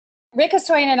Rick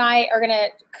Asoyan and I are going to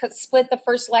split the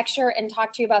first lecture and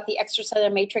talk to you about the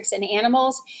extracellular matrix in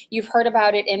animals. You've heard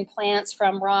about it in plants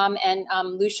from Ram and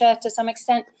Lucia to some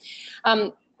extent.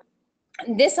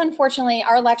 This, unfortunately,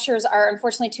 our lectures are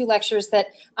unfortunately two lectures that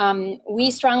we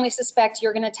strongly suspect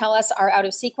you're going to tell us are out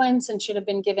of sequence and should have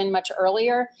been given much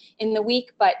earlier in the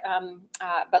week, but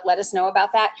let us know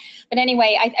about that. But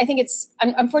anyway, I think it's,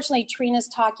 unfortunately, Trina's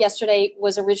talk yesterday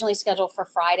was originally scheduled for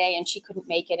Friday and she couldn't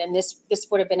make it, and these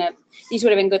would have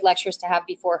been good lectures to have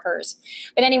before hers.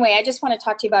 But anyway, I just want to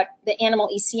talk to you about the animal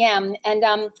ECM, and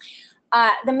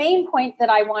the main point that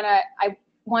I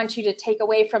want you to take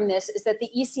away from this is that the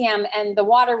ECM and the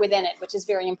water within it, which is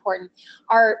very important,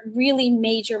 are really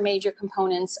major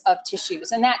components of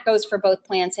tissues, and that goes for both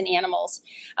plants and animals.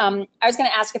 I was going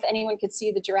to ask if anyone could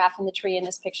see the giraffe in the tree in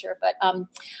this picture, but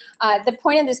the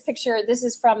point of this picture, this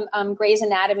is from Gray's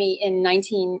Anatomy in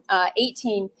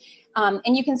 1918.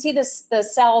 And you can see the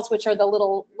cells, which are the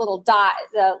little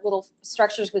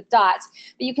structures with dots,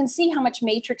 but you can see how much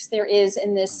matrix there is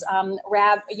in this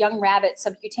young rabbit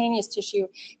subcutaneous tissue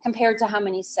compared to how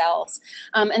many cells.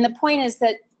 And the point is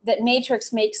that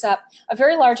matrix makes up a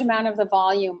very large amount of the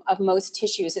volume of most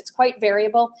tissues. It's quite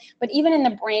variable, but even in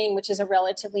the brain, which is a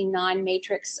relatively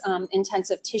non-matrix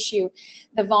intensive tissue,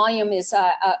 the volume is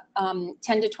 10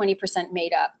 to 20%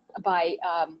 made up by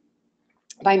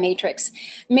matrix.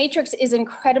 Matrix is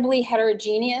incredibly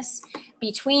heterogeneous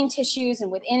between tissues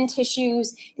and within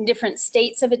tissues, in different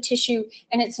states of a tissue,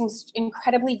 and it's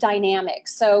incredibly dynamic.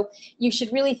 So you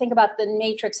should really think about the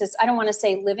matrix as, I don't want to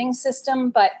say living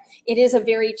system, but it is a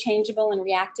very changeable and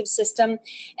reactive system,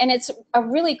 and it's a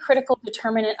really critical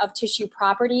determinant of tissue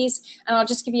properties. And I'll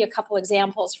just give you a couple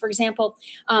examples. For example,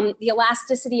 the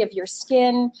elasticity of your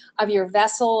skin, of your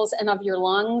vessels, and of your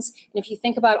lungs. And if you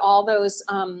think about all those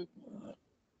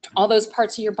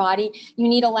parts of your body, you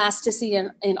need elasticity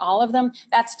in all of them.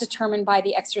 That's determined by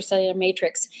the extracellular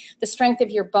matrix. The strength of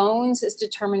your bones is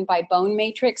determined by bone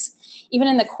matrix. Even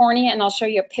in the cornea, and I'll show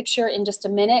you a picture in just a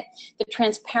minute, the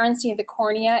transparency of the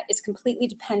cornea is completely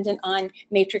dependent on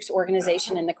matrix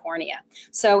organization in the cornea.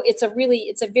 So it's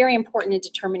a very important in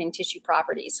determining tissue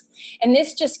properties. And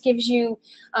this just gives you,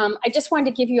 I just wanted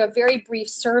to give you a very brief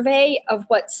survey of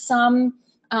what some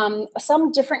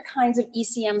different kinds of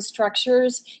ECM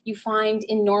structures you find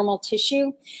in normal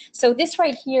tissue. So this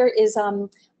right here is a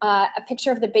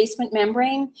picture of the basement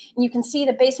membrane. And you can see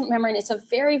the basement membrane is a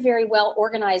very well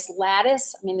organized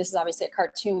lattice. I mean, this is obviously a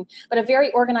cartoon, but a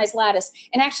very organized lattice.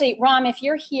 And actually, Ram, if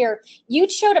you're here, you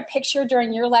showed a picture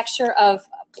during your lecture of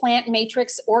plant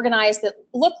matrix organized that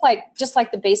looked just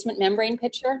like the basement membrane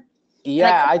picture.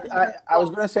 Yeah, I was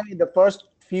going to say the first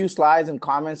few slides and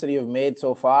comments that you've made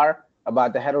so far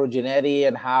about the heterogeneity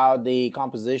and how the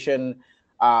composition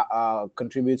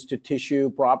contributes to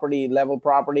tissue level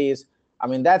properties. I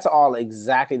mean, that's all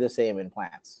exactly the same in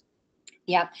plants.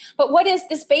 Yeah, but what is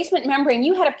this basement membrane?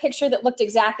 You had a picture that looked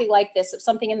exactly like this of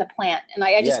something in the plant, and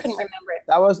I just couldn't remember it.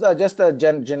 That was just a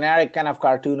generic kind of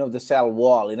cartoon of the cell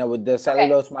wall, with the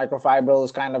cellulose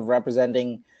microfibrils kind of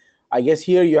representing, I guess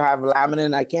here you have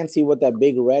laminin. I can't see what that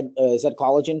big red, is that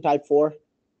collagen type 4?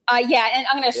 Yeah, and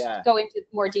I'm going to go into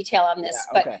more detail on this,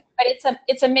 but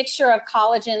it's a mixture of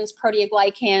collagens,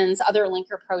 proteoglycans, other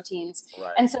linker proteins,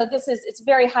 and so it's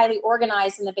very highly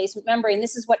organized in the basement membrane.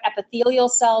 This is what epithelial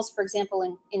cells, for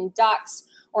example, in ducts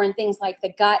or in things like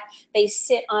the gut, they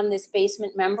sit on this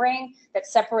basement membrane that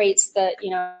separates the,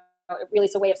 it really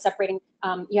is a way of separating.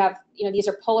 You have, these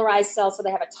are polarized cells, so they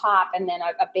have a top and then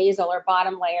a basal or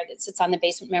bottom layer that sits on the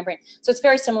basement membrane. So it's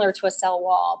very similar to a cell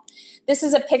wall. This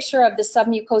is a picture of the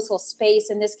submucosal space.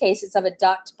 In this case, it's of a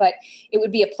duct, but it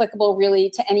would be applicable really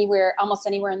to anywhere, almost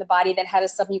anywhere in the body that had a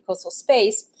submucosal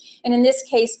space. And in this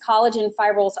case, collagen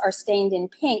fibrils are stained in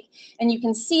pink. And you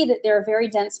can see that there are very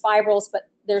dense fibrils, but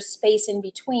there's space in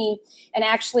between, and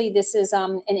actually this is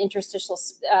an interstitial,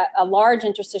 a large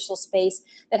interstitial space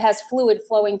that has fluid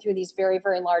flowing through these very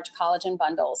large collagen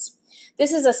bundles.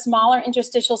 This is a smaller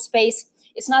interstitial space.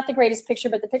 It's not the greatest picture,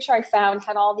 but the picture I found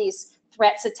had all these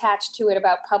threats attached to it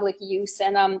about public use,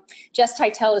 and Jess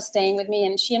Teitel is staying with me,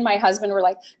 and she and my husband were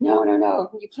like, no,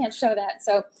 you can't show that.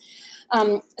 So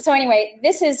anyway,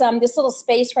 this is this little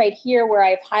space right here where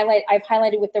I've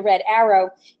highlighted with the red arrow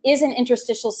is an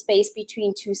interstitial space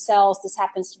between two cells. This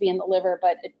happens to be in the liver,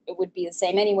 but it would be the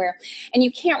same anywhere. And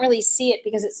you can't really see it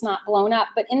because it's not blown up.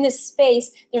 But in this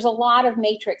space, there's a lot of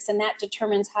matrix, and that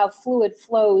determines how fluid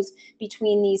flows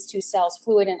between these two cells,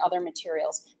 fluid and other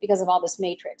materials, because of all this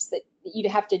matrix that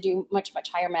you'd have to do much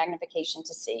higher magnification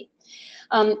to see.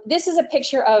 This is a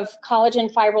picture of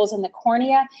collagen fibrils in the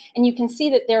cornea, and you can see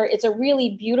that it's a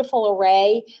really beautiful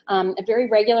array, a very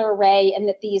regular array, and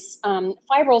that these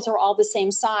fibrils are all the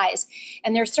same size.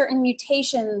 And there are certain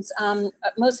mutations,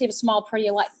 mostly of small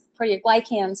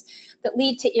proteoglycans, that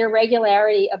lead to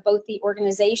irregularity of both the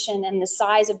organization and the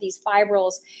size of these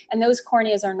fibrils, and those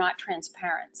corneas are not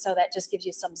transparent. So that just gives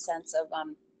you some sense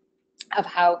of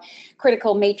how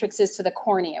critical matrix is to the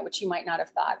cornea, which you might not have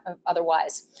thought of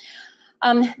otherwise.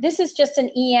 This is just an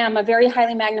EM, a very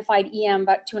highly magnified EM,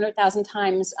 about 200,000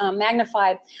 times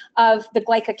magnified, of the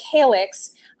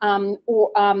glycocalyx on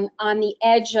the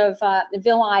edge of the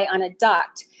villi on a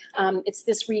duct. It's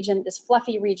this region, this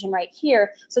fluffy region right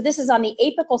here. So this is on the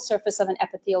apical surface of an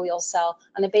epithelial cell.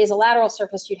 On the basolateral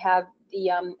surface, you'd have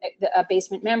the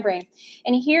basement membrane.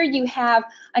 And here you have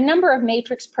a number of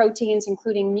matrix proteins,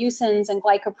 including mucins and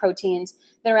glycoproteins,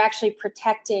 that are actually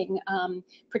protecting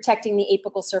the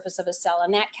apical surface of a cell,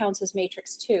 and that counts as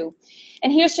matrix 2.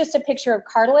 And here's just a picture of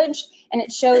cartilage, and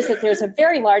it shows that there's a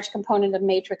very large component of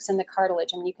matrix in the cartilage.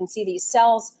 I mean, you can see these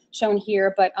cells shown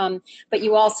here, but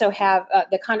you also have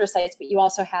the chondrocytes, but you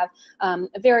also have a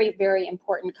very, very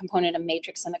important component of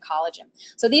matrix in the collagen.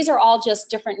 So these are all just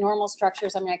different normal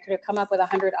structures. I mean, I could have come up with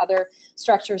 100 other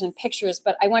structures and pictures,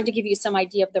 but I wanted to give you some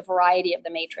idea of the variety of the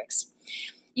matrix.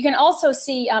 You can also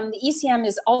see the ECM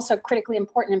is also critically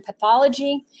important in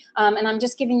pathology, and I'm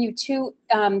just giving you two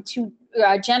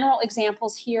general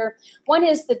examples here. One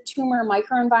is the tumor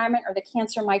microenvironment or the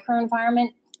cancer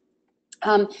microenvironment.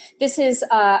 This is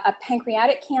a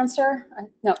pancreatic cancer.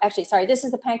 No, actually, sorry, this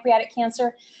is the pancreatic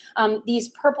cancer. These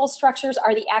purple structures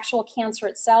are the actual cancer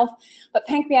itself, but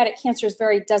pancreatic cancer is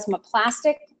very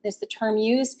desmoplastic, is the term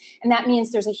used, and that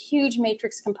means there's a huge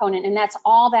matrix component, and that's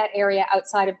all that area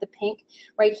outside of the pink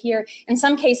right here. In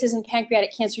some cases in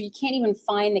pancreatic cancer, you can't even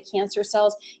find the cancer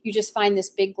cells, you just find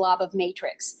this big glob of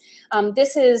matrix.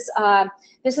 This is a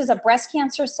breast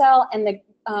cancer cell, and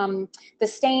the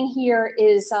stain here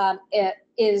is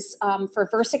for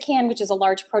Versican, which is a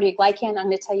large proteoglycan. I'm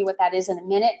going to tell you what that is in a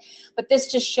minute, but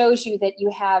this just shows you that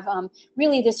you have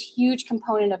really this huge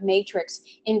component of matrix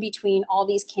in between all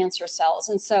these cancer cells.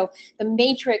 And so the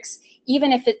matrix,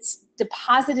 even if it's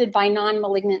deposited by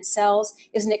non-malignant cells,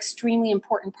 is an extremely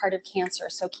important part of cancer,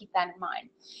 so keep that in mind.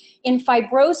 In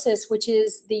fibrosis, which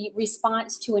is the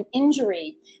response to an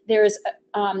injury, there's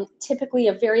typically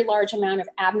a very large amount of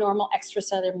abnormal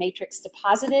extracellular matrix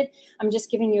deposited. I'm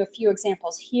just giving you a few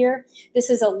examples here.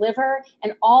 This is a liver,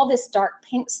 and all this dark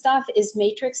pink stuff is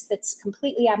matrix that's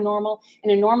completely abnormal. In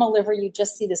a normal liver, you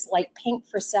just see this light pink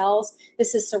for cells.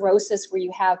 This is cirrhosis, where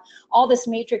you have all this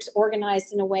matrix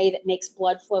organized in a way that makes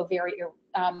blood flow very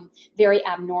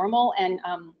abnormal, and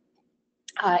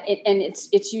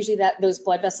it's usually those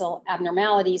blood vessel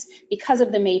abnormalities because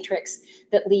of the matrix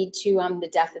that lead to the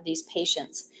death of these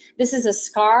patients. This is a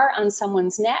scar on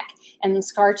someone's neck, and the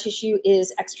scar tissue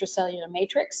is extracellular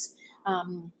matrix,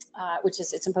 which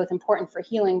is it's both important for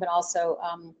healing, but also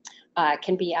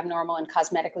can be abnormal and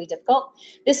cosmetically difficult.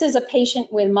 This is a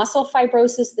patient with muscle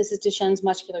fibrosis. This is Duchenne's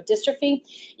muscular dystrophy.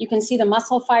 You can see the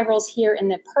muscle fibrils here in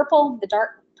the purple, the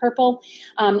dark purple.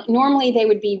 Normally they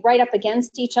would be right up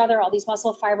against each other, all these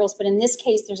muscle fibrils, but in this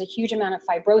case there's a huge amount of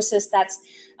fibrosis. That's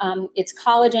it's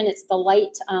collagen, it's the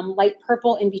light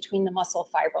purple in between the muscle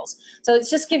fibrils. So it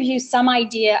just gives you some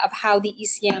idea of how the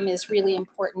ECM is really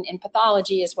important in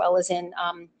pathology as well as in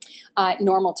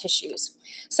normal tissues.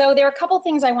 So there are a couple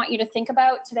things I want you to think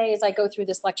about today as I go through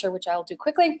this lecture, which I'll do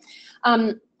quickly.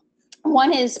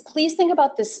 One is, please think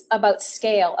about this, about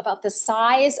scale, about the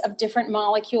size of different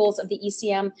molecules of the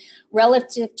ECM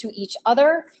relative to each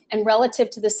other and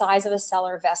relative to the size of the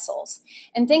cellular vessels.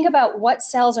 And think about what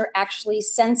cells are actually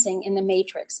sensing in the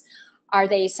matrix. Are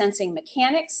they sensing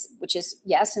mechanics, which is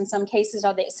yes in some cases?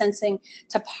 Are they sensing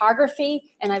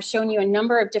topography? And I've shown you a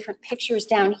number of different pictures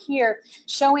down here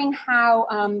showing how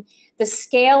the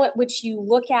scale at which you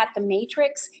look at the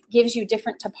matrix gives you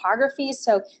different topographies.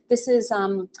 So this is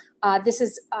a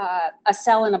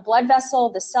cell in a blood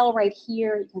vessel. The cell right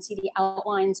here, you can see the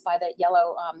outlines by the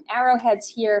yellow arrowheads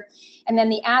here. And then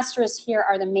the asterisks here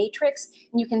are the matrix.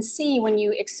 And you can see when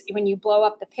you blow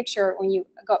up the picture, when you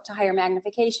go up to higher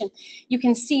magnification, you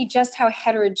can see just how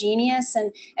heterogeneous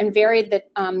and varied the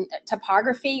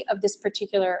topography of this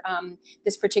particular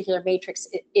matrix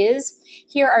is.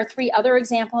 Here are three other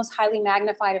examples, highly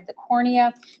magnified, of the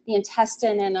cornea, the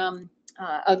intestine, and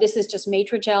this is just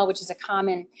Matrigel, which is a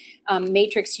common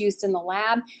matrix used in the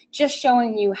lab, just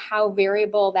showing you how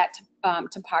variable that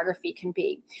topography can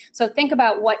be. So think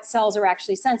about what cells are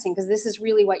actually sensing, because this is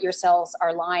really what your cells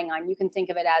are lying on. You can think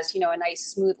of it as, a nice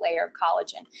smooth layer of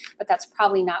collagen, but that's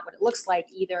probably not what it looks like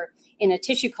either in a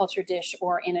tissue culture dish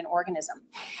or in an organism.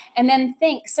 And then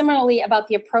think similarly about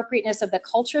the appropriateness of the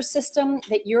culture system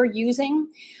that you're using,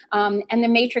 and the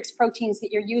matrix proteins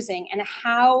that you're using, and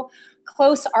how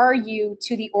close are you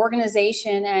to the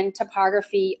organization and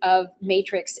topography of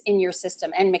matrix in your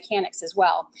system, and mechanics as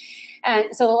well.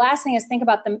 And so the last thing is think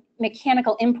about the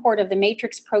mechanical import of the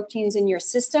matrix proteins in your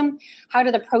system. How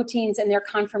do the proteins and their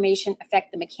conformation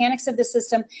affect the mechanics of the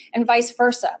system, and vice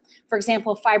versa? For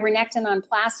example, fibronectin on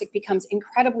plastic becomes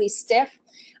incredibly stiff,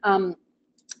 and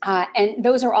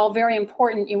those are all very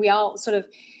important. We all sort of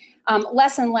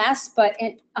less and less, but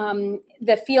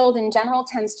the field in general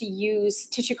tends to use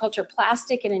tissue culture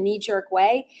plastic in a knee-jerk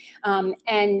way,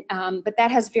 but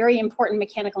that has very important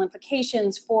mechanical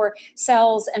implications for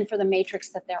cells and for the matrix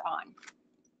that they're on.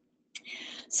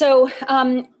 So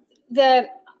the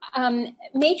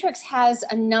matrix has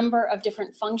a number of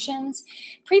different functions.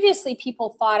 Previously,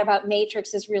 people thought about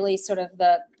matrix as really sort of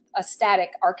a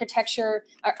static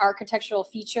architectural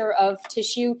feature of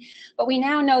tissue, but we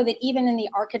now know that even the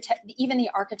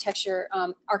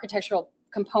architectural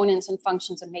components and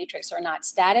functions of matrix are not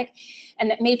static,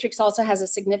 and that matrix also has a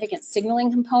significant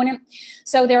signaling component.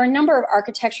 So there are a number of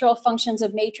architectural functions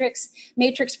of matrix.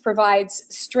 Matrix provides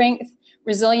strength,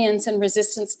 resilience, and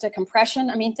resistance to compression.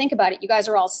 I mean, think about it. You guys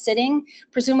are all sitting.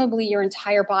 Presumably your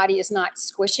entire body is not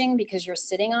squishing because you're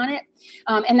sitting on it.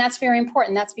 And that's very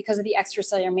important. That's because of the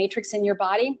extracellular matrix in your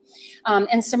body.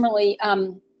 And similarly,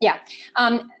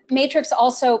 matrix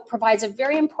also provides a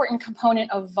very important component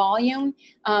of volume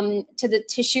to the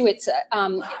tissue. It's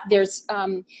there's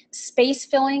space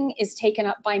filling is taken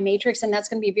up by matrix, and that's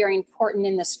going to be very important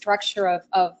in the structure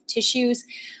of tissues.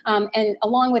 And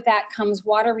along with that comes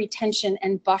water retention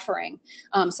and buffering.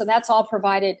 So that's all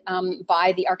provided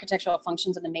by the architectural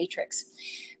functions of the matrix.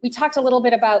 We talked a little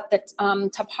bit about the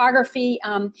topography,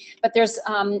 but there's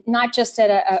not just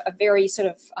at a very sort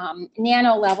of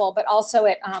nano level, but also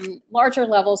at larger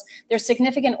levels. There's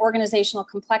significant organizational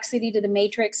complexity to the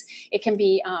matrix. It can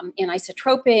be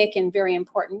anisotropic in very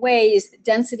important ways.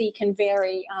 Density can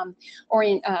vary,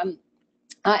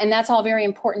 and that's all very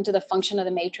important to the function of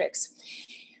the matrix.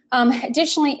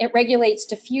 Additionally, it regulates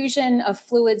diffusion of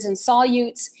fluids and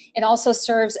solutes. It also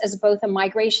serves as both a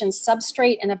migration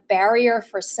substrate and a barrier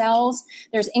for cells.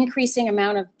 There's increasing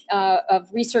amount of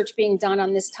research being done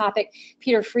on this topic.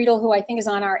 Peter Friedel, who I think is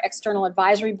on our external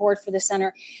advisory board for the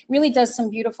center, really does some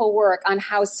beautiful work on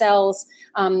how cells,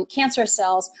 cancer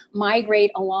cells,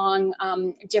 migrate along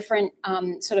different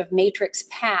sort of matrix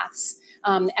paths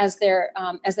as they're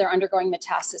undergoing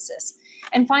metastasis.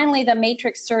 And finally, the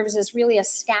matrix serves as really a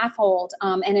scaffold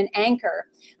and an anchor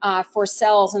for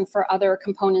cells and for other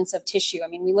components of tissue. I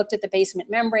mean, we looked at the basement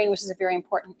membrane, which is a very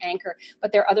important anchor,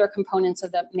 but there are other components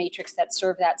of the matrix that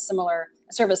serve a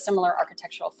similar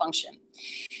architectural function.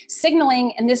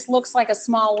 Signaling, and this looks like a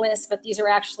small list, but these are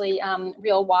actually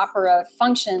real whopper of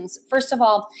functions. First of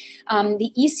all,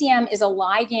 the ECM is a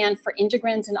ligand for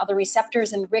integrins and other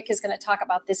receptors, and Rick is going to talk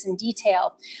about this in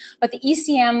detail. But the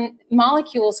ECM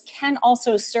molecules can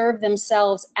also serve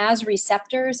themselves as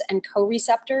receptors and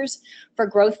co-receptors for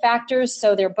growth factors,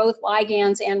 so they're both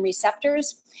ligands and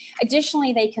receptors.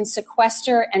 Additionally, they can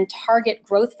sequester and target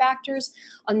growth factors.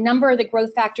 A number of the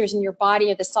growth factors in your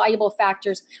body, or the soluble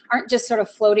factors, aren't just sort of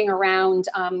floating around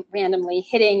randomly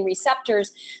hitting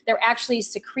receptors. They're actually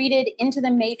secreted into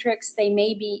the matrix. They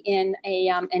may be in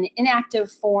an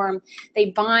inactive form.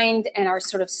 They bind and are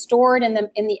sort of stored in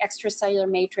the extracellular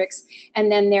matrix,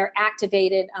 and then they're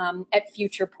activated at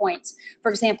future points. For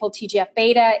example,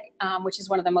 TGF-beta, which is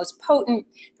one of the most potent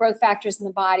growth factors in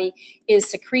the body, is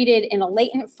secreted in a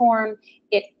latent form.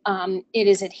 It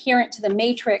is adherent to the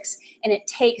matrix, and it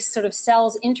takes sort of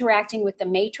cells interacting with the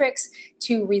matrix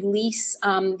to release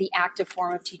the active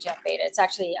form of TGF-beta. It's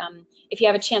actually, if you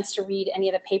have a chance to read any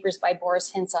of the papers by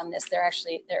Boris Hintz on this, they're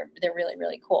really,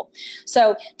 really cool.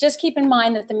 So just keep in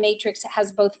mind that the matrix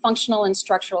has both functional and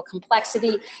structural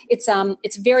complexity. It's a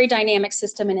very dynamic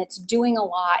system, and it's doing a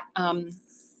lot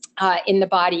in the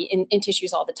body, in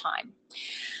tissues all the time.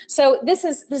 So this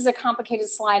is a complicated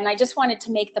slide, and I just wanted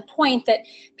to make the point that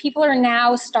people are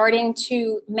now starting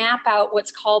to map out what's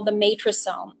called the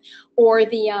matrixome. or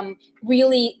the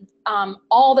really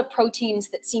all the proteins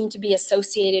that seem to be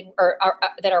associated or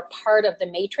that are part of the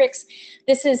matrix.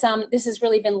 This has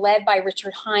really been led by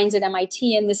Richard Hines at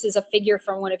MIT, and this is a figure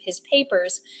from one of his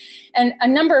papers. And a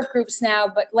number of groups now,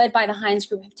 but led by the Hines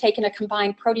group, have taken a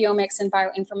combined proteomics and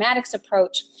bioinformatics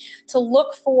approach to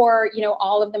look for, you know,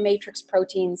 all of the matrix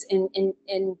proteins in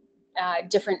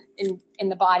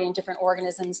the body, in different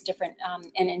organisms,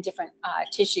 and in different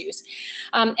tissues.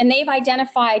 And they've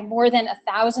identified more than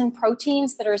 1,000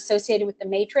 proteins that are associated with the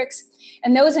matrix.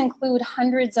 And those include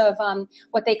hundreds of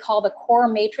what they call the core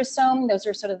matrixome. Those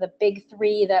are sort of the big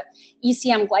three, the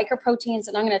ECM glycoproteins,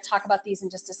 and I'm going to talk about these in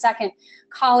just a second,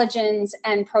 collagens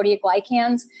and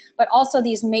proteoglycans, but also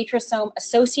these matrixome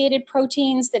associated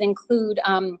proteins that include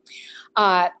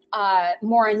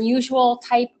more unusual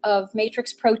type of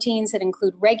matrix proteins that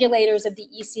include regulators of the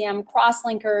ECM,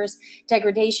 cross-linkers,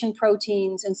 degradation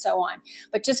proteins, and so on.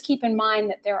 But just keep in mind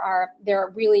that there are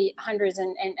really hundreds,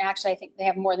 and actually I think they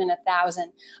have more than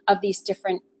 1,000 of these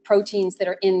different proteins that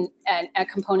are in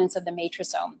components of the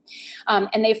matrixome.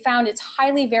 And they've found it's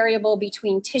highly variable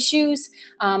between tissues,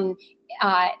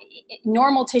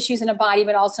 normal tissues in a body,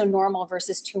 but also normal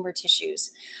versus tumor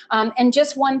tissues. And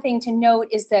just one thing to note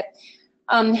is that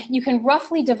you can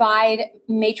roughly divide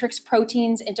matrix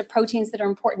proteins into proteins that are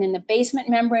important in the basement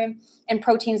membrane and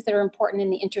proteins that are important in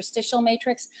the interstitial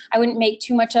matrix. I wouldn't make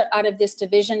too much out of this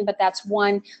division, but that's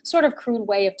one sort of crude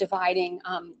way of dividing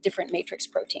different matrix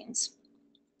proteins.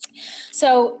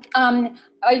 So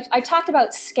I talked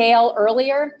about scale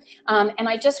earlier, and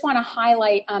I just want to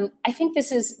highlight, I think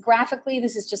this is graphically,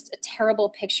 this is just a terrible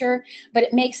picture, but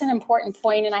it makes an important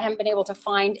point, and I haven't been able to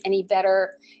find any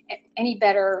better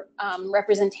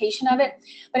representation of it.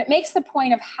 But it makes the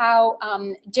point of how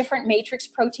different matrix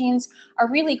proteins are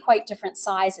really quite different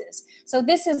sizes. So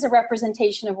this is a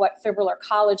representation of what fibrillar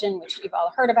collagen, which you've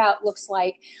all heard about, looks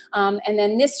like. And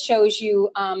then this shows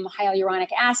you hyaluronic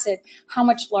acid, how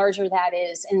much larger that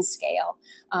is in scale.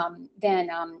 And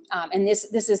this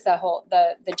is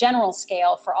the general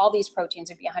scale for all these proteins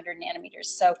would be 100 nanometers.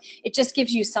 So it just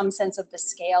gives you some sense of the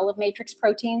scale of matrix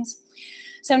proteins.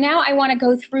 So now I want to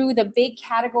go through the big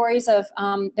categories of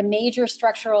the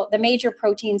major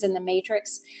proteins in the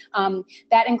matrix.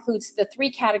 That includes the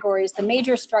three categories: the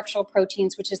major structural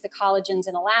proteins, which is the collagens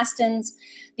and elastins;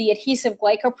 the adhesive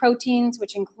glycoproteins,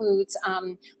 which includes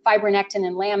fibronectin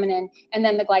and laminin; and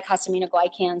then the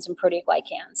glycosaminoglycans and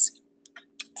proteoglycans.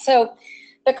 So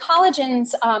the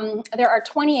collagens, there are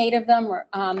 28 of them,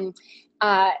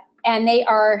 and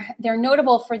they're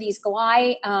notable for these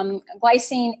glycine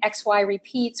XY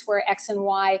repeats, where X and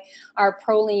Y are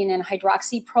proline and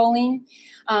hydroxyproline.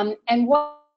 And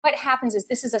what happens is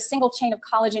this is a single chain of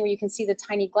collagen where you can see the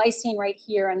tiny glycine right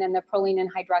here, and then the proline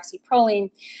and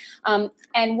hydroxyproline.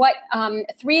 And what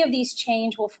three of these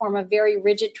chains will form a very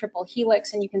rigid triple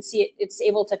helix, and you can see it's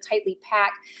able to tightly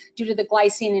pack due to the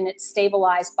glycine, and it's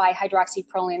stabilized by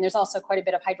hydroxyproline. There's also quite a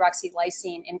bit of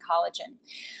hydroxylysine in collagen.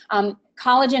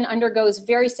 Collagen undergoes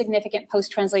very significant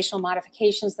post-translational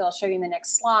modifications that I'll show you in the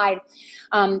next slide.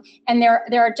 And there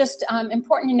are just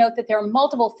important to note that there are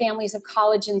multiple families of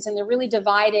collagens, and they're really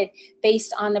divided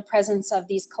based on the presence of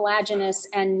these collagenous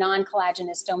and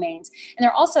non-collagenous domains. And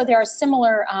there are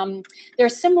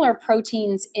similar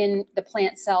proteins in the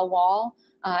plant cell wall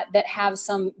that have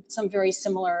some very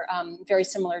similar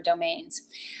domains.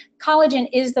 Collagen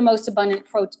is the most abundant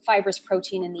fibrous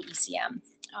protein in the ECM.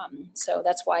 So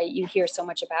that's why you hear so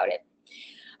much about it.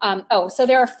 So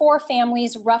there are four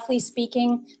families, roughly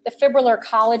speaking: the fibrillar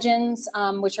collagens,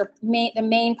 which are the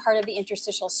main part of the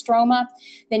interstitial stroma;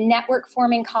 the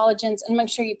network-forming collagens, and I'm going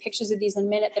to show you pictures of these in a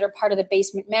minute, that are part of the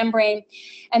basement membrane;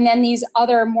 and then these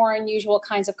other more unusual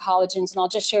kinds of collagens, and I'll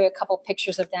just show you a couple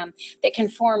pictures of them, that can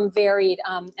form varied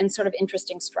and sort of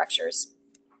interesting structures.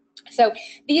 So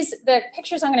the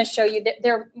pictures I'm going to show you,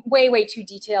 they're way too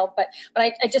detailed, but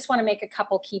I just want to make a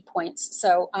couple key points.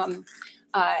 So and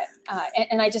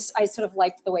I sort of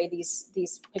liked the way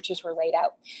these pictures were laid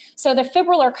out. So the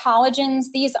fibrillar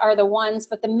collagens, these are the ones,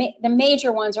 but the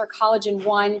major ones are collagen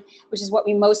 1, which is what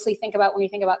we mostly think about when we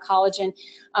think about collagen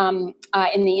in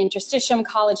the interstitium;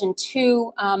 collagen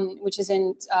 2, which is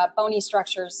in bony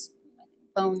structures,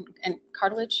 bone and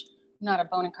cartilage. Not a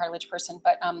bone and cartilage person,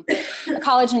 but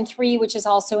collagen 3, which is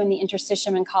also in the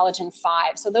interstitium, and collagen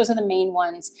 5. So those are the main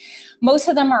ones. Most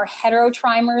of them are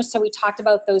heterotrimers. So we talked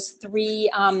about those three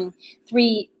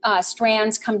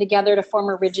strands come together to form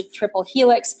a rigid triple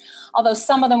helix. Although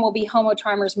some of them will be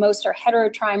homotrimers, most are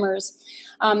heterotrimers.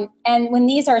 And when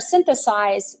these are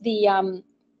synthesized, if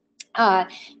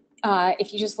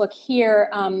you just look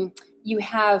here, you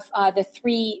have the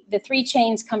three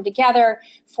chains come together,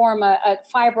 form a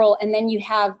fibril, and then you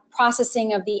have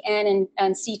processing of the N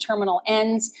and C terminal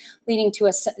ends, leading to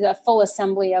a full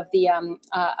assembly of the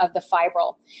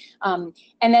fibril.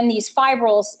 And then these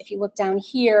fibrils, if you look down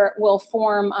here, will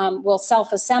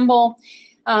self-assemble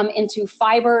into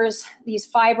fibers. These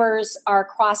fibers are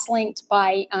cross-linked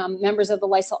by members of the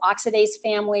lysyl oxidase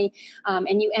family,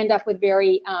 and you end up with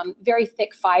very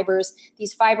thick fibers.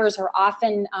 These fibers are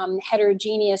often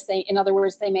heterogeneous. In other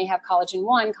words, they may have collagen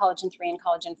 1, collagen 3, and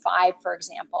collagen 5, for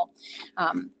example.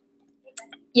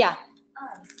 Yeah.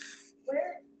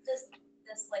 Where does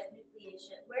this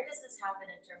nucleation, where does this happen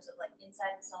in terms of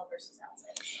inside the cell versus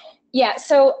outside the cell? Yeah,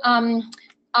 so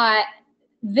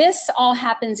this all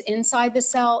happens inside the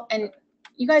cell, and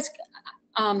you guys,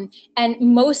 and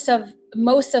much of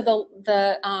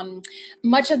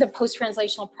the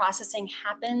post-translational processing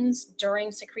happens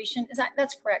during secretion.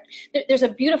 That's correct? There's a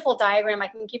beautiful diagram. I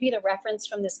can give you the reference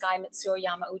from this guy Mitsuo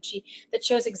Yamauchi that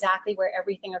shows exactly where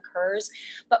everything occurs.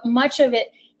 But much of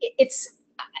it,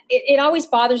 it always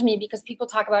bothers me because people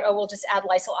talk about, oh, we'll just add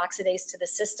lysyl oxidase to the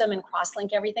system and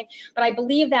cross-link everything. But I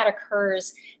believe that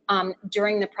occurs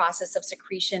during the process of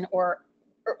secretion or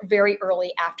very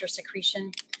early after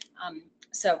secretion.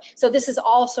 So this is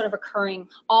all sort of occurring,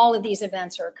 all of these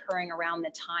events are occurring around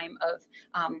the time of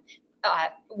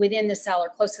within the cell or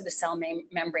close to the cell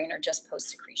membrane or just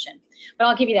post-secretion. But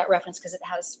I'll give you that reference because it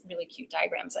has really cute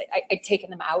diagrams. I'd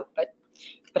taken them out, but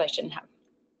I shouldn't have.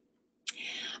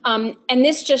 And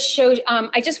this just shows,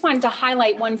 I just wanted to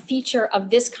highlight one feature of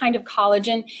this kind of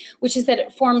collagen, which is that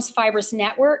it forms fibrous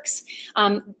networks.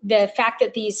 The fact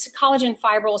that these collagen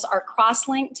fibrils are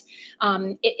cross-linked,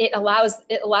 it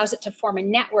allows it to form a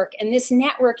network. And this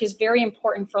network is very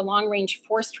important for long-range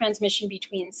force transmission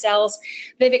between cells.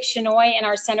 Vivek Shenoy in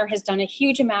our center has done a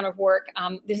huge amount of work.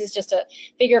 This is just a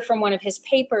figure from one of his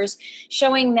papers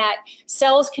showing that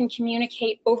cells can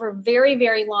communicate over very,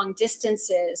 very long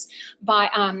distances by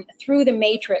through the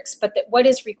matrix, but that what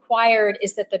is required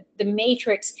is that the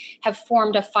matrix have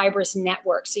formed a fibrous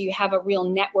network. So you have a real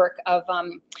network of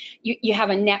you have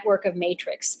a network of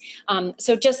matrix.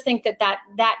 So just think that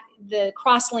the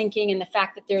cross-linking and the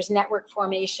fact that there's network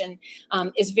formation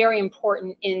is very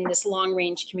important in this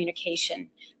long-range communication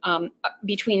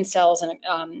between cells and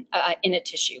in a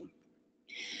tissue.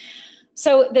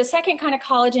 So the second kind of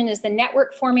collagen is the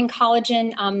network-forming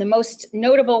collagen. The most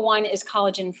notable one is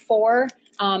collagen 4.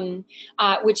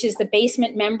 Which is the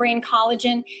basement membrane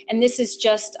collagen, and this is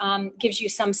just gives you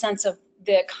some sense of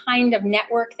the kind of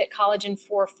network that collagen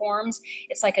 4 forms.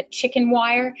 It's like a chicken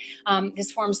wire.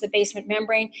 This forms the basement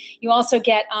membrane. You also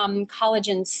get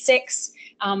collagen 6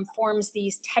 forms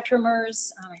these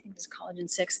tetramers. I think this is collagen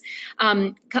 6,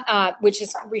 which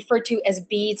is referred to as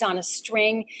beads on a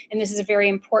string. And this is a very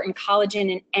important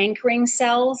collagen in anchoring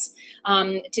cells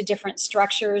to different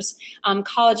structures.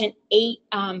 Collagen 8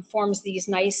 forms these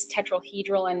nice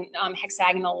tetrahedral and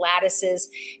hexagonal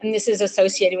lattices. And this is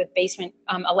associated with basement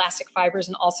elastic fibers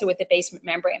and also with the basement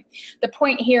membrane. The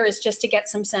point here is just to get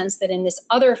some sense that in this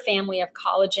other family of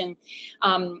collagens,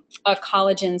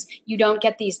 you don't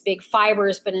get these big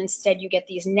fibers, but instead you get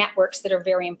these networks that are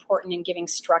very important in giving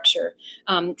structure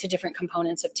to different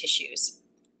components of tissues.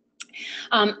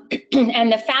 And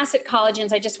the facet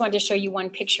collagens, I just wanted to show you one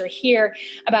picture here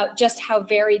about just how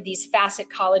varied these facet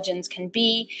collagens can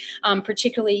be.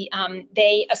 Particularly,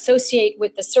 they associate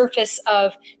with the surface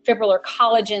of fibrillar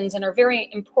collagens and are very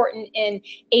important in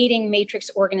aiding matrix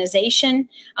organization.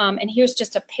 And here's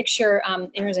just a picture,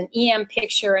 here's an EM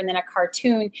picture and then a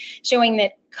cartoon showing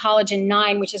that collagen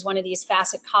 9, which is one of these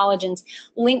facet collagens,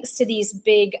 links to these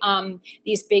big collagen,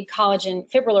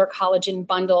 fibrillar collagen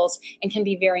bundles and can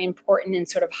be very important in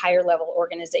sort of higher level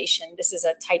organization. This is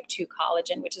a type 2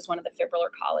 collagen, which is one of the fibrillar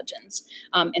collagens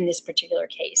in this particular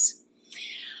case.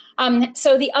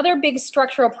 So the other big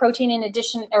structural protein in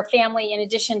addition, or family in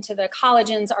addition to the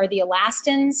collagens, are the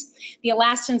elastins. The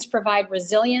elastins provide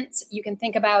resilience. You can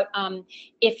think about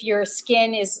if your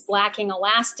skin is lacking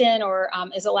elastin or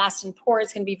is elastin poor,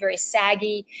 it's going to be very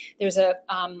saggy. There's a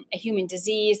human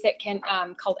disease that can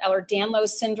called Ehlers-Danlos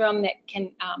syndrome that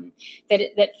can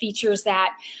that features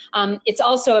that. It's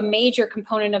also a major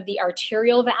component of the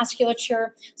arterial vasculature.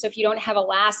 So if you don't have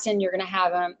elastin, you're going to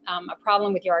have a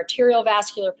problem with your arterial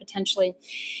vasculature, potentially.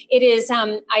 It is,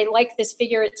 I like this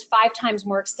figure, it's 5 times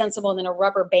more extensible than a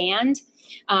rubber band.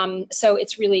 So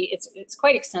it's really, it's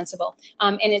quite extensible.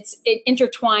 And it's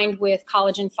intertwined with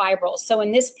collagen fibrils. So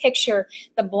in this picture,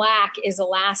 the black is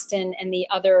elastin and the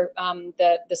other,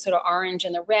 the sort of orange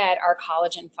and the red are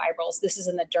collagen fibrils. This is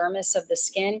in the dermis of the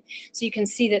skin. So you can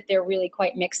see that they're really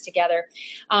quite mixed together.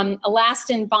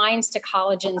 Elastin binds to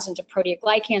collagens and to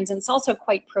proteoglycans, and it's also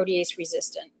quite protease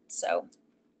resistant. So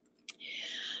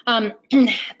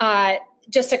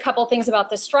just a couple things about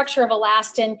the structure of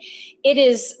elastin. It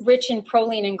is rich in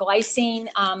proline and glycine,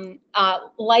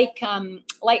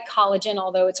 like collagen,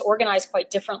 although it's organized quite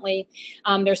differently.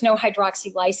 There's no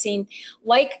hydroxyglycine.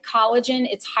 Like collagen,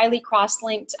 it's highly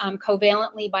cross-linked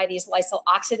covalently by these lysyl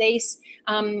oxidase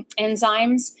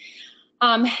enzymes.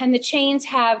 And the chains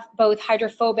have both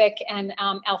hydrophobic and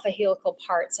alpha helical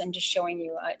parts. I'm just showing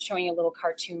you a little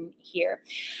cartoon here.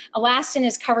 Elastin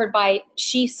is covered by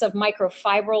sheaths of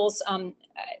microfibrils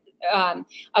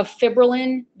of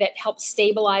fibrillin that help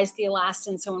stabilize the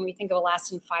elastin. So when we think of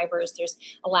elastin fibers, there's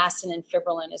elastin and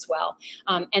fibrillin as well.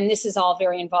 And this is all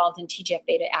very involved in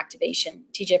TGF-beta activation.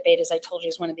 TGF-beta, as I told you,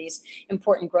 is one of these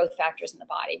important growth factors in the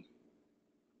body.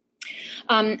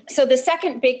 So the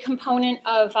second big component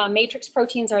of matrix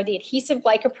proteins are the adhesive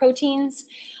glycoproteins.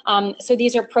 So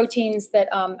these are proteins that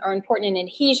are important in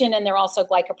adhesion, and they're also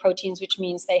glycoproteins, which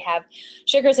means they have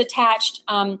sugars attached.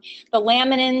 The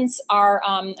laminins are,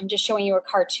 I'm just showing you a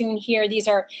cartoon here. These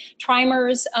are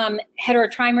trimers,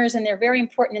 heterotrimers, and they're very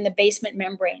important in the basement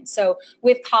membrane. So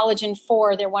with collagen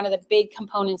 4, they're one of the big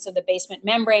components of the basement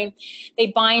membrane. They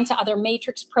bind to other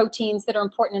matrix proteins that are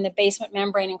important in the basement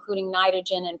membrane, including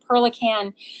nitrogen and perlecan.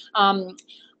 And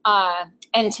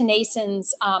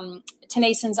tenasins.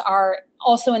 Tenasins are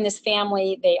also in this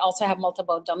family. They also have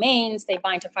multiple domains. They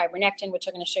bind to fibronectin, which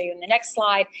I'm going to show you in the next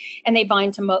slide, and they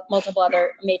bind to multiple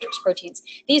other matrix proteins.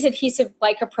 These adhesive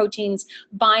glycoproteins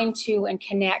bind to and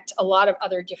connect a lot of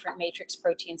other different matrix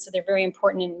proteins, so they're very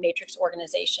important in matrix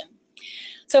organization.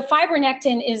 So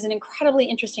fibronectin is an incredibly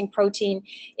interesting protein.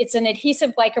 It's an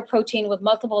adhesive glycoprotein with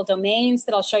multiple domains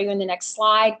that I'll show you in the next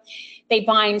slide. They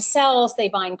bind cells,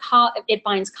 it binds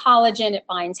collagen, it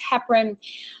binds heparin.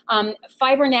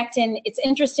 Fibronectin, it's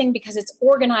interesting because it's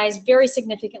organized very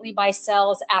significantly by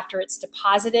cells after it's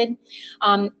deposited.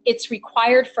 It's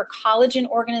required for collagen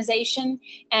organization,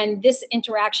 and this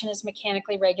interaction is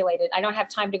mechanically regulated. I don't have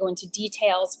time to go into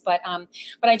details, but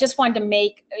I just wanted to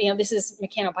make, this is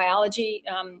mechanobiology,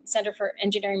 Center for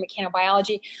Engineering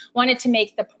Mechanobiology, wanted to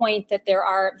make the point that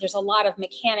there's a lot of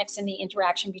mechanics in the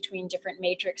interaction between different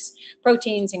matrix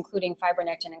proteins, including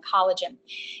fibronectin and collagen.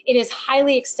 It is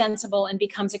highly extensible and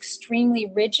becomes extremely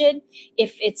rigid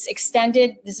if it's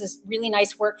extended. This is really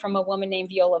nice work from a woman named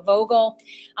Viola Vogel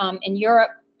in Europe.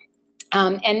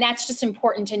 And that's just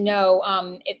important to know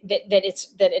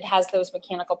that it has those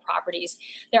mechanical properties.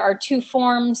 There are 2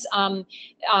 forms,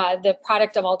 the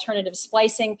product of alternative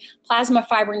splicing, plasma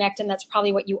fibronectin. That's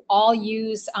probably what you all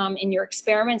use in your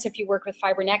experiments if you work with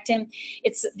fibronectin.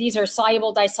 These are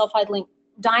soluble disulfide link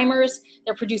dimers.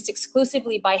 They're produced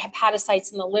exclusively by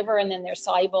hepatocytes in the liver, and then they're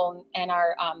soluble and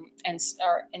are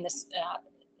in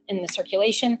the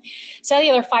circulation.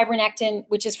 Cellular fibronectin,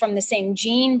 which is from the same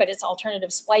gene, but it's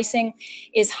alternative splicing,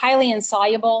 is highly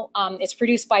insoluble. It's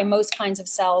produced by most kinds of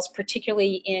cells,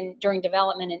 particularly during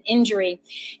development and injury.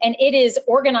 And it is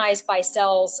organized by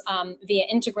cells via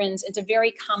integrins into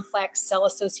very complex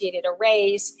cell-associated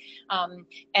arrays. And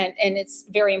it's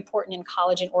very important in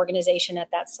collagen organization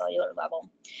at that cellular level.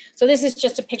 So this is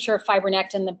just a picture of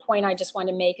fibronectin. The point I just want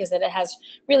to make is that it has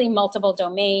really multiple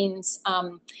domains,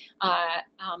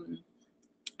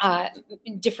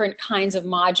 different kinds of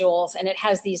modules, and it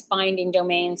has these binding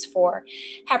domains for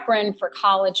heparin, for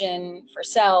collagen, for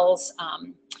cells,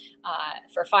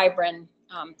 for fibrin.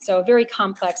 So a very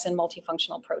complex and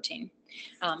multifunctional protein.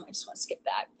 I just want to skip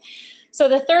that. So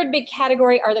the third big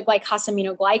category are the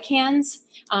glycosaminoglycans,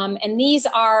 and these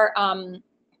are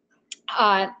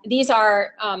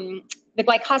the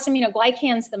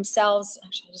glycosaminoglycans themselves.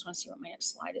 Actually, I just want to see what my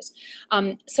next slide is.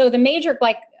 So the major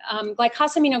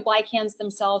glycosaminoglycans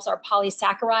themselves are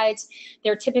polysaccharides.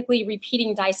 They're typically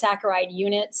repeating disaccharide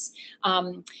units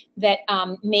that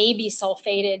may be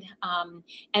sulfated,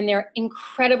 and they're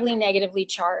incredibly negatively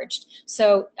charged.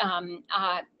 So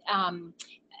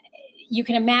you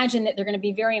can imagine that they're going to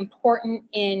be very important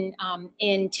in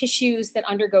tissues that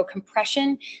undergo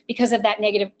compression because of that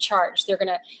negative charge. They're going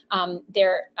to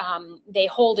they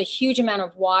hold a huge amount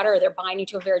of water. They're binding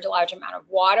to a very large amount of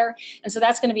water, and so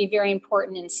that's going to be very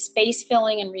important in space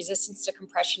filling and resistance to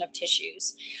compression of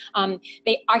tissues.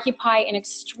 They occupy an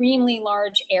extremely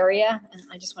large area, and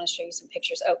I just want to show you some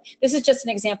pictures. Oh, this is just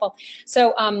an example.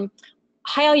 So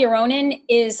hyaluronan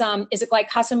is a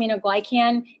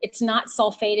glycosaminoglycan. It's not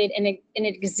sulfated, and it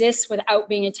exists without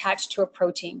being attached to a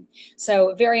protein.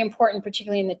 So very important,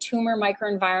 particularly in the tumor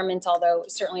microenvironment, although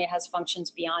certainly it has functions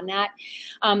beyond that.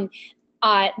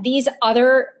 These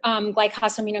other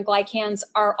glycosaminoglycans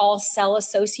are all cell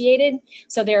associated,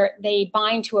 so they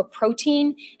bind to a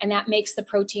protein, and that makes the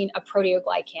protein a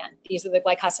proteoglycan. These are the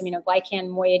glycosaminoglycan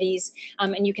moieties,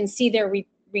 and you can see they're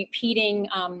repeating.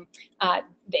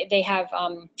 They have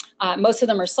most of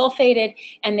them are sulfated,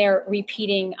 and they're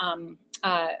repeating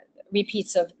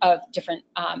repeats of different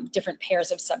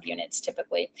pairs of subunits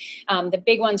typically. The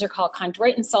big ones are called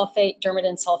chondroitin sulfate,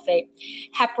 dermatan sulfate,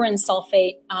 heparin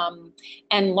sulfate,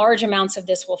 and large amounts of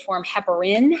this will form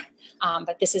heparin,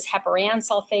 but this is heparan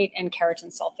sulfate and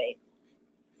keratin sulfate.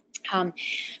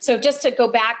 So just to go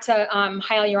back to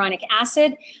hyaluronic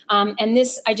acid, and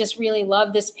this, I just really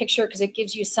love this picture because it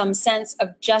gives you some sense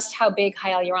of just how big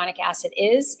hyaluronic acid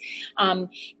is.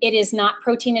 It is not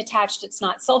protein attached, it's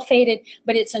not sulfated,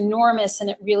 but it's enormous, and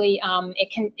it really,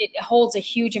 it holds a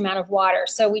huge amount of water.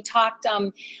 So we talked,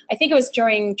 I think it was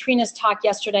during Trina's talk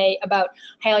yesterday about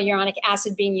hyaluronic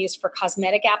acid being used for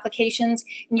cosmetic applications,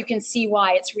 and you can see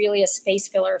why it's really a space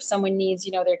filler. If someone needs,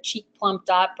 you know, their cheek plumped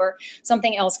up or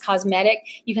something else cosmetic,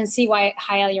 you can see why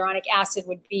hyaluronic acid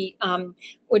would be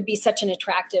such an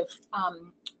attractive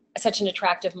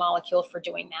molecule for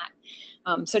doing that.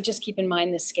 So just keep in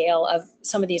mind the scale of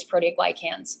some of these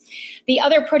proteoglycans. The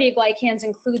other proteoglycans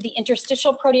include the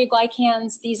interstitial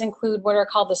proteoglycans. These include what are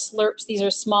called the SLRPs. These are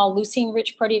small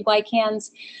leucine-rich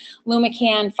proteoglycans,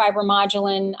 lumican,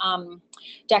 fibromodulin,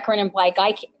 decarin, and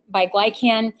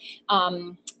biglycan.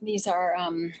 These are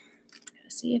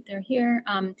see if they're here.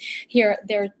 Here,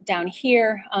 they're down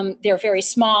here. They're very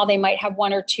small. They might have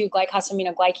 1 or 2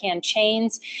 glycosaminoglycan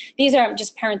chains. These are,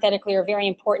 just parenthetically, are very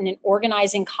important in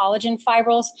organizing collagen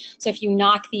fibrils. So if you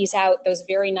knock these out, those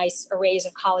very nice arrays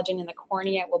of collagen in the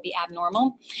cornea will be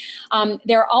abnormal.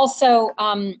 There are also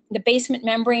the basement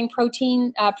membrane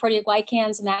protein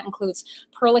proteoglycans, and that includes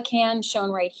perlecan,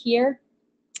 shown right here.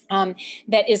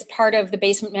 That is part of the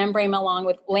basement membrane along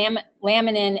with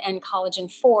laminin and collagen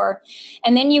 4.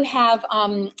 And then you have,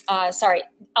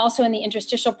 also in the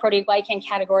interstitial proteoglycan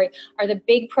category are the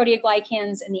big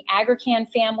proteoglycans in the aggrecan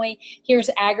family. Here's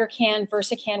aggrecan,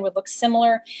 versican would look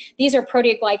similar. These are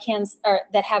proteoglycans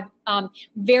that have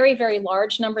very, very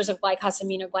large numbers of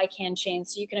glycosaminoglycan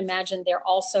chains. So you can imagine they're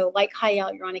also, like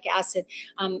hyaluronic acid,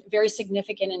 very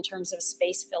significant in terms of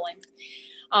space filling.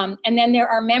 And then there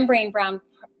are membrane-bound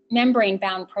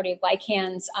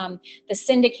proteoglycans. The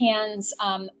syndicans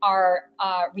are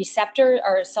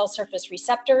cell surface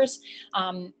receptors.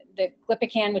 The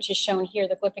glypican, which is shown here,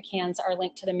 the glypicans are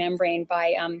linked to the membrane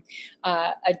by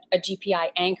a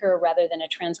GPI anchor rather than a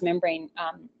transmembrane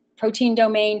protein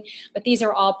domain, but these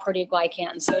are all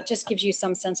proteoglycans. So it just gives you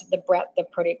some sense of the breadth of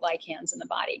proteoglycans in the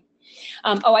body.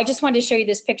 Oh, I just wanted to show you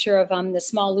this picture of the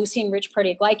small leucine-rich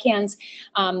proteoglycans.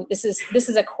 This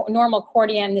is a normal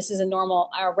cordia, and this is a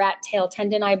normal rat tail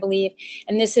tendon, I believe.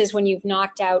 And this is when you've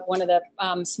knocked out one of the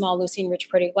small leucine-rich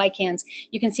proteoglycans.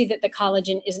 You can see that the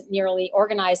collagen isn't nearly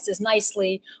organized as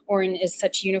nicely or in as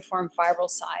such uniform fibril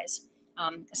size.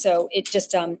 So it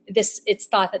just it's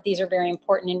thought that these are very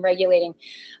important in regulating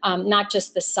not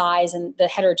just the size and the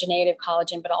heterogeneity of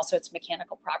collagen, but also its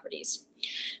mechanical properties.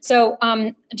 So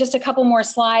just a couple more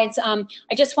slides. I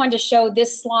just wanted to show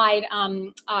this slide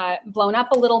blown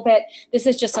up a little bit. This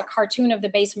is just a cartoon of the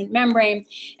basement membrane,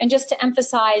 and just to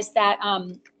emphasize that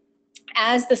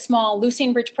as the small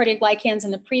leucine-rich proteoglycans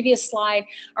in the previous slide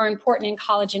are important in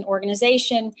collagen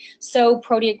organization, so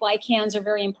proteoglycans are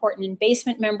very important in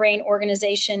basement membrane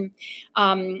organization.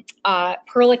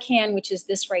 Perlecan, which is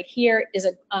this right here, is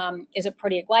a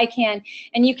proteoglycan,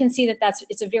 and you can see that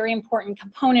it's a very important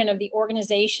component of the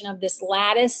organization of this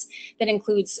lattice that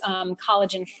includes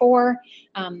collagen 4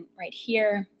 right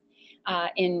here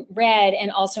in red,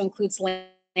 and also includes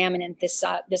laminin, this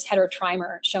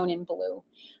heterotrimer shown in blue.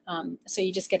 So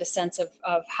you just get a sense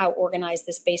of how organized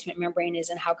this basement membrane is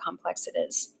and how complex it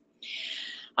is.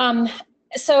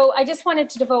 So I just wanted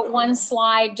to devote one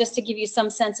slide just to give you some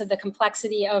sense of the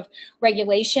complexity of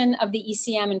regulation of the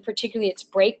ECM, and particularly its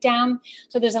breakdown.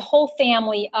 So there's a whole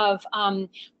family of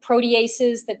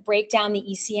proteases that break down the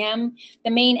ECM.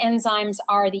 The main enzymes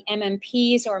are the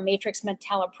MMPs, or matrix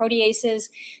metalloproteases.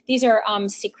 These are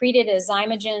secreted as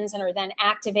zymogens and are then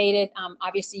activated.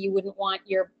 Obviously, you wouldn't want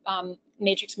your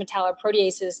matrix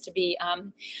metalloproteases to be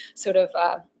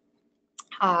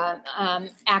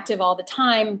active all the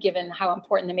time, given how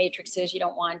important the matrix is. You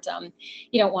don't want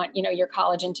your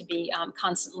collagen to be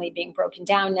constantly being broken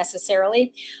down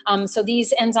necessarily. So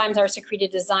these enzymes are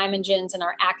secreted as zymogens and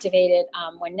are activated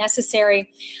when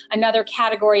necessary. Another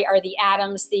category are the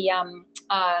atoms, the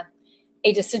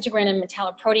a disintegrin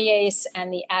metalloprotease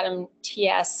and the atom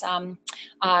TS,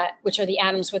 which are the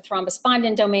atoms with thrombus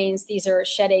domains. These are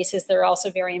shedases that are also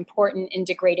very important in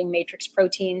degrading matrix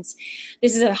proteins.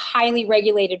 This is a highly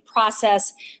regulated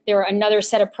process. There are another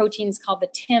set of proteins called the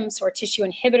TIMPs, or tissue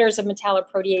inhibitors of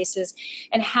metalloproteases,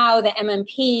 and how the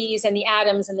MMPs and the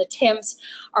atoms and the TIMPs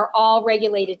are all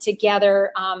regulated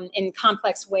together in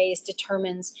complex ways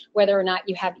determines whether or not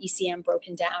you have ECM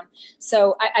broken down.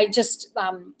 So I just,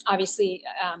 obviously,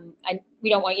 we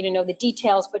don't want you to know the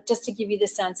details, but just to give you the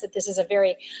sense that this is a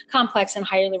very complex and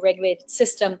highly regulated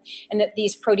system, and that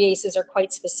these proteases are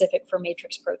quite specific for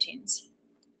matrix proteins.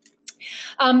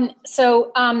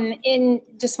 In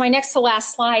just my next to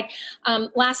last slide,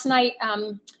 last night,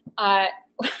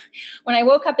 when I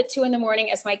woke up at 2 in the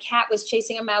morning as my cat was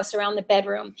chasing a mouse around the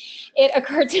bedroom, it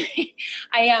occurred to me,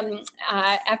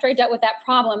 after I dealt with that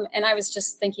problem, and I was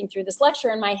just thinking through this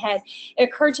lecture in my head, it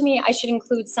occurred to me I should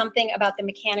include something about the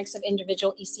mechanics of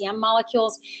individual ECM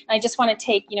molecules. And I just want to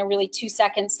take, really 2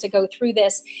 seconds to go through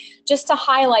this, just to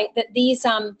highlight that these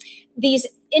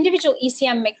individual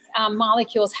ECM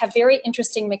molecules have very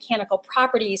interesting mechanical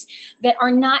properties that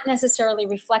are not necessarily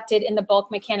reflected in the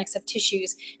bulk mechanics of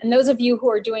tissues. And those of you who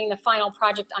are doing the final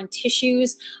project on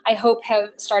tissues, I hope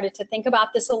have started to think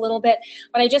about this a little bit.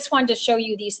 But I just wanted to show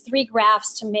you these 3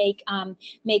 graphs to make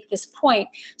this point.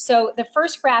 So the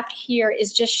first graph here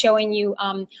is just showing you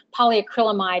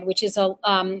polyacrylamide, which is a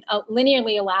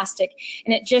linearly elastic,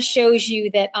 and it just shows you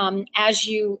that as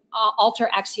you alter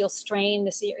axial strain,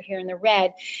 this here in the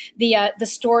red, the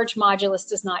storage modulus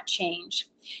does not change.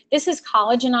 This is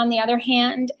collagen, on the other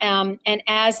hand, and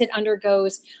as it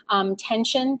undergoes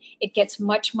tension, it gets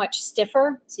much, much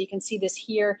stiffer. So you can see this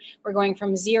here. We're going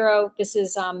from 0. This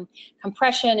is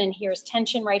compression, and here's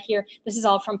tension right here. This is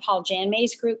all from Paul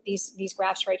Janmay's group, these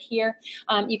graphs right here.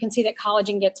 You can see that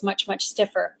collagen gets much, much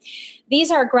stiffer. These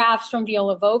are graphs from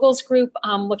Viola Vogel's group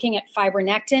looking at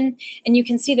fibronectin, and you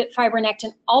can see that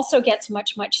fibronectin also gets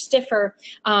much, much stiffer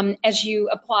as you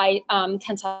apply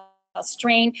tensile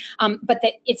strain, but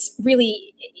that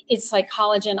it's like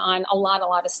collagen on a lot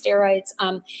of steroids.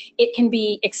 It can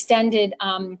be extended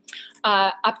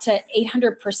up to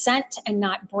 800% and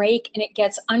not break, and it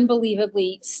gets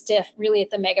unbelievably stiff, really at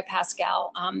the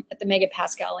megapascal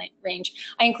range.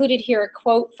 I included here a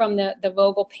quote from the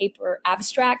Vogel paper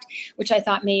abstract, which I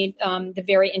thought made the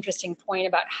very interesting point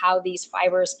about how these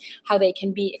fibers, how they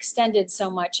can be extended so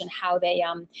much, and how they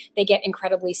get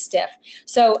incredibly stiff.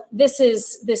 So this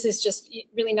is just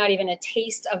really not even a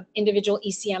taste of individual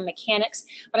ECM mechanics,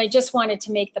 but I just wanted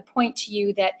to make the point to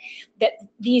you that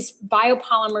these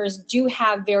biopolymers do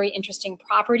have very interesting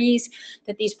properties,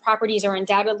 that these properties are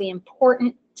undoubtedly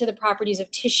important to the properties of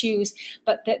tissues,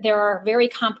 but that there are very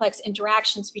complex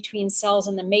interactions between cells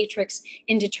and the matrix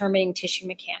in determining tissue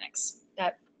mechanics.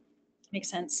 That makes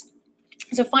sense.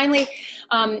 So finally,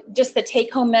 just the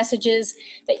take-home messages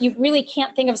that you really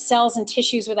can't think of cells and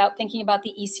tissues without thinking about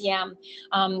the ECM.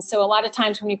 So a lot of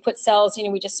times when we put cells,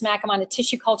 we just smack them on a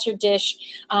tissue culture dish.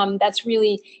 That's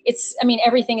really,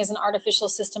 everything is an artificial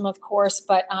system, of course,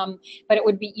 but it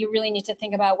would be, you really need to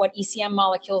think about what ECM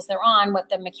molecules they're on, what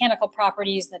the mechanical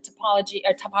properties, the topology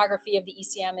or topography of the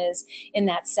ECM is in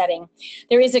that setting.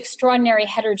 There is extraordinary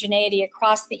heterogeneity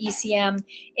across the ECM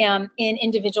in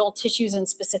individual tissues and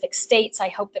specific states. I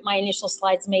hope that my initial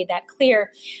slides made that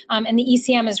clear. And the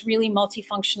ECM is really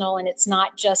multifunctional, and it's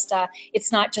not just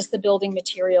the building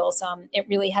materials. It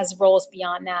really has roles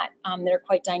beyond that that are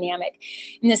quite dynamic.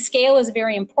 And the scale is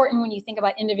very important when you think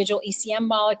about individual ECM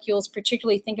molecules.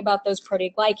 Particularly think about those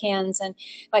proteoglycans and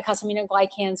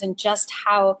glycosaminoglycans and just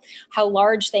how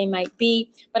large they might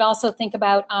be. But also think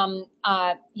about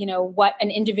you know, what an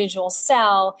individual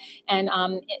cell and,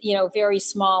 you know, very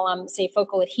small, say,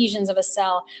 focal adhesions of a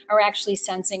cell are actually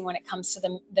sensing when it comes to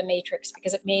the matrix,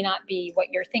 because it may not be what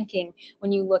you're thinking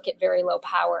when you look at very low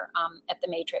power at the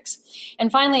matrix.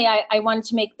 And finally, I wanted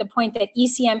to make the point that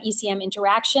ECM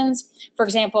interactions, for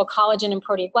example, collagen and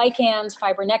proteoglycans,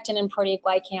 fibronectin and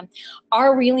proteoglycan,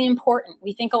 are really important.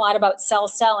 We think a lot about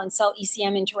cell-cell and cell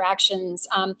ECM interactions.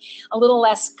 A little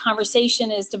less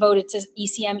conversation is devoted to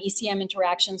ECM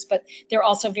interactions, but they're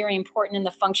also very important in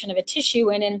the function of a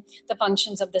tissue and in the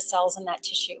functions of the cells in that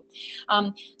tissue.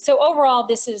 So overall,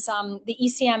 this is the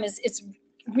ECM it's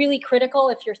really critical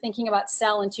if you're thinking about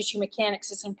cell and tissue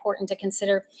mechanics. It's important to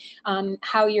consider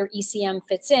how your ECM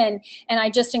fits in. And I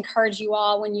just encourage you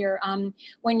all, when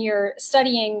you're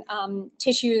studying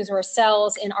tissues or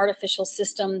cells in artificial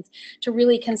systems, to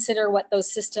really consider what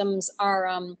those systems are,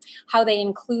 how they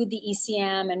include the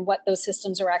ECM and what those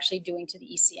systems are actually doing to the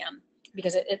ECM,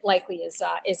 because it likely is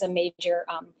a major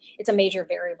it's a major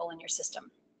variable in your system.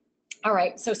 All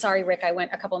right, so sorry, Rick, I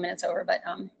went a couple of minutes over, but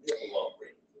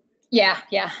yeah.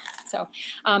 So,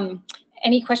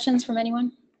 any questions from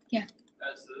anyone? Yeah.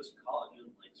 So those collagen,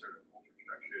 like sort of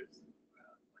ultra-structures,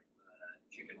 like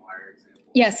the chicken wire example.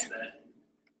 Yes. Is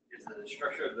the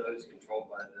structure of those controlled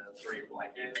by the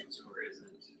proteoglycans, or is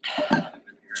it an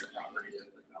inherent property of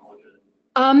the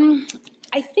collagen?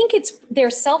 I think they're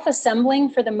self-assembling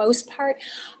for the most part,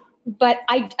 but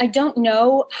I don't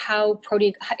know how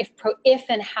if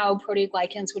and how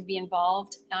proteoglycans would be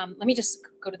involved. Let me just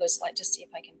go to those slides, just see if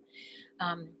I can.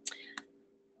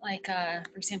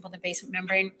 For example, the basement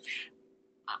membrane.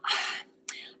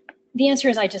 The answer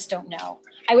is I just don't know.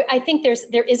 I think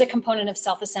there is a component of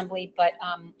self-assembly, but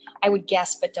I would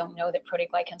guess, but don't know, that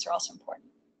proteoglycans are also important.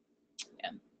 Yeah.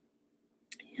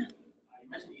 You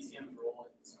mentioned ECM's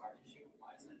role in scar tissue. Why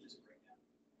doesn't it just break down?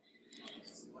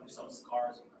 What are some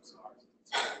scars or no scars?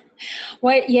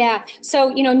 Well, yeah. So,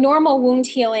 you know, normal wound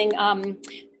healing.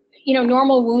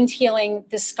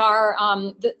 The scar,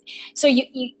 so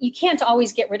you can't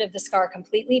always get rid of the scar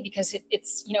completely, because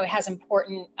it's, you know, it has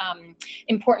important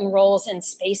roles in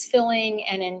space filling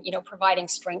and in, you know, providing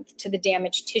strength to the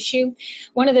damaged tissue.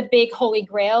 One of the big holy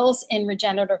grails in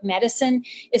regenerative medicine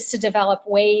is to develop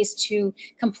ways to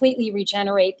completely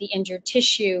regenerate the injured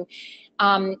tissue.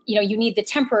 You know, you need the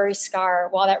temporary scar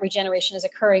while that regeneration is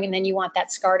occurring, and then you want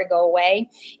that scar to go away.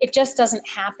 It just doesn't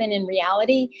happen in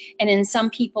reality, and in some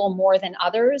people more than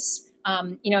others.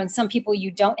 You know, in some people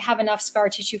you don't have enough scar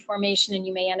tissue formation, and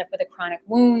you may end up with a chronic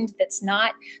wound that's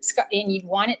not, and you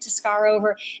want it to scar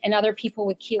over. And other people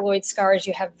with keloid scars,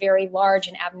 you have very large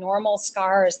and abnormal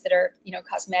scars that are, you know,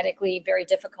 cosmetically very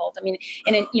difficult. I mean,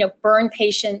 and in, you know, burn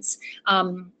patients,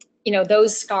 you know,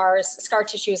 those scar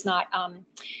tissue is not,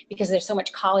 because there's so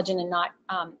much collagen and not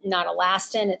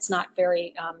elastin, it's not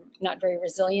very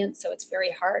resilient, so it's very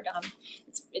hard.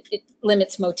 It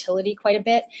limits motility quite a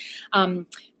bit.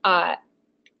 But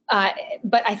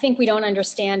I think we don't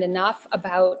understand enough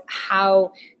about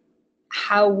how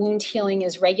wound healing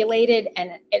is regulated,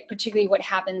 and particularly what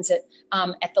happens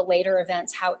at the later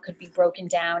events, how it could be broken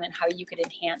down and how you could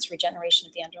enhance regeneration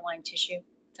of the underlying tissue.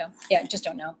 So yeah, just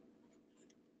don't know.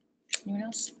 Anyone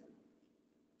else?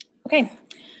 Okay,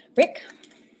 Rick.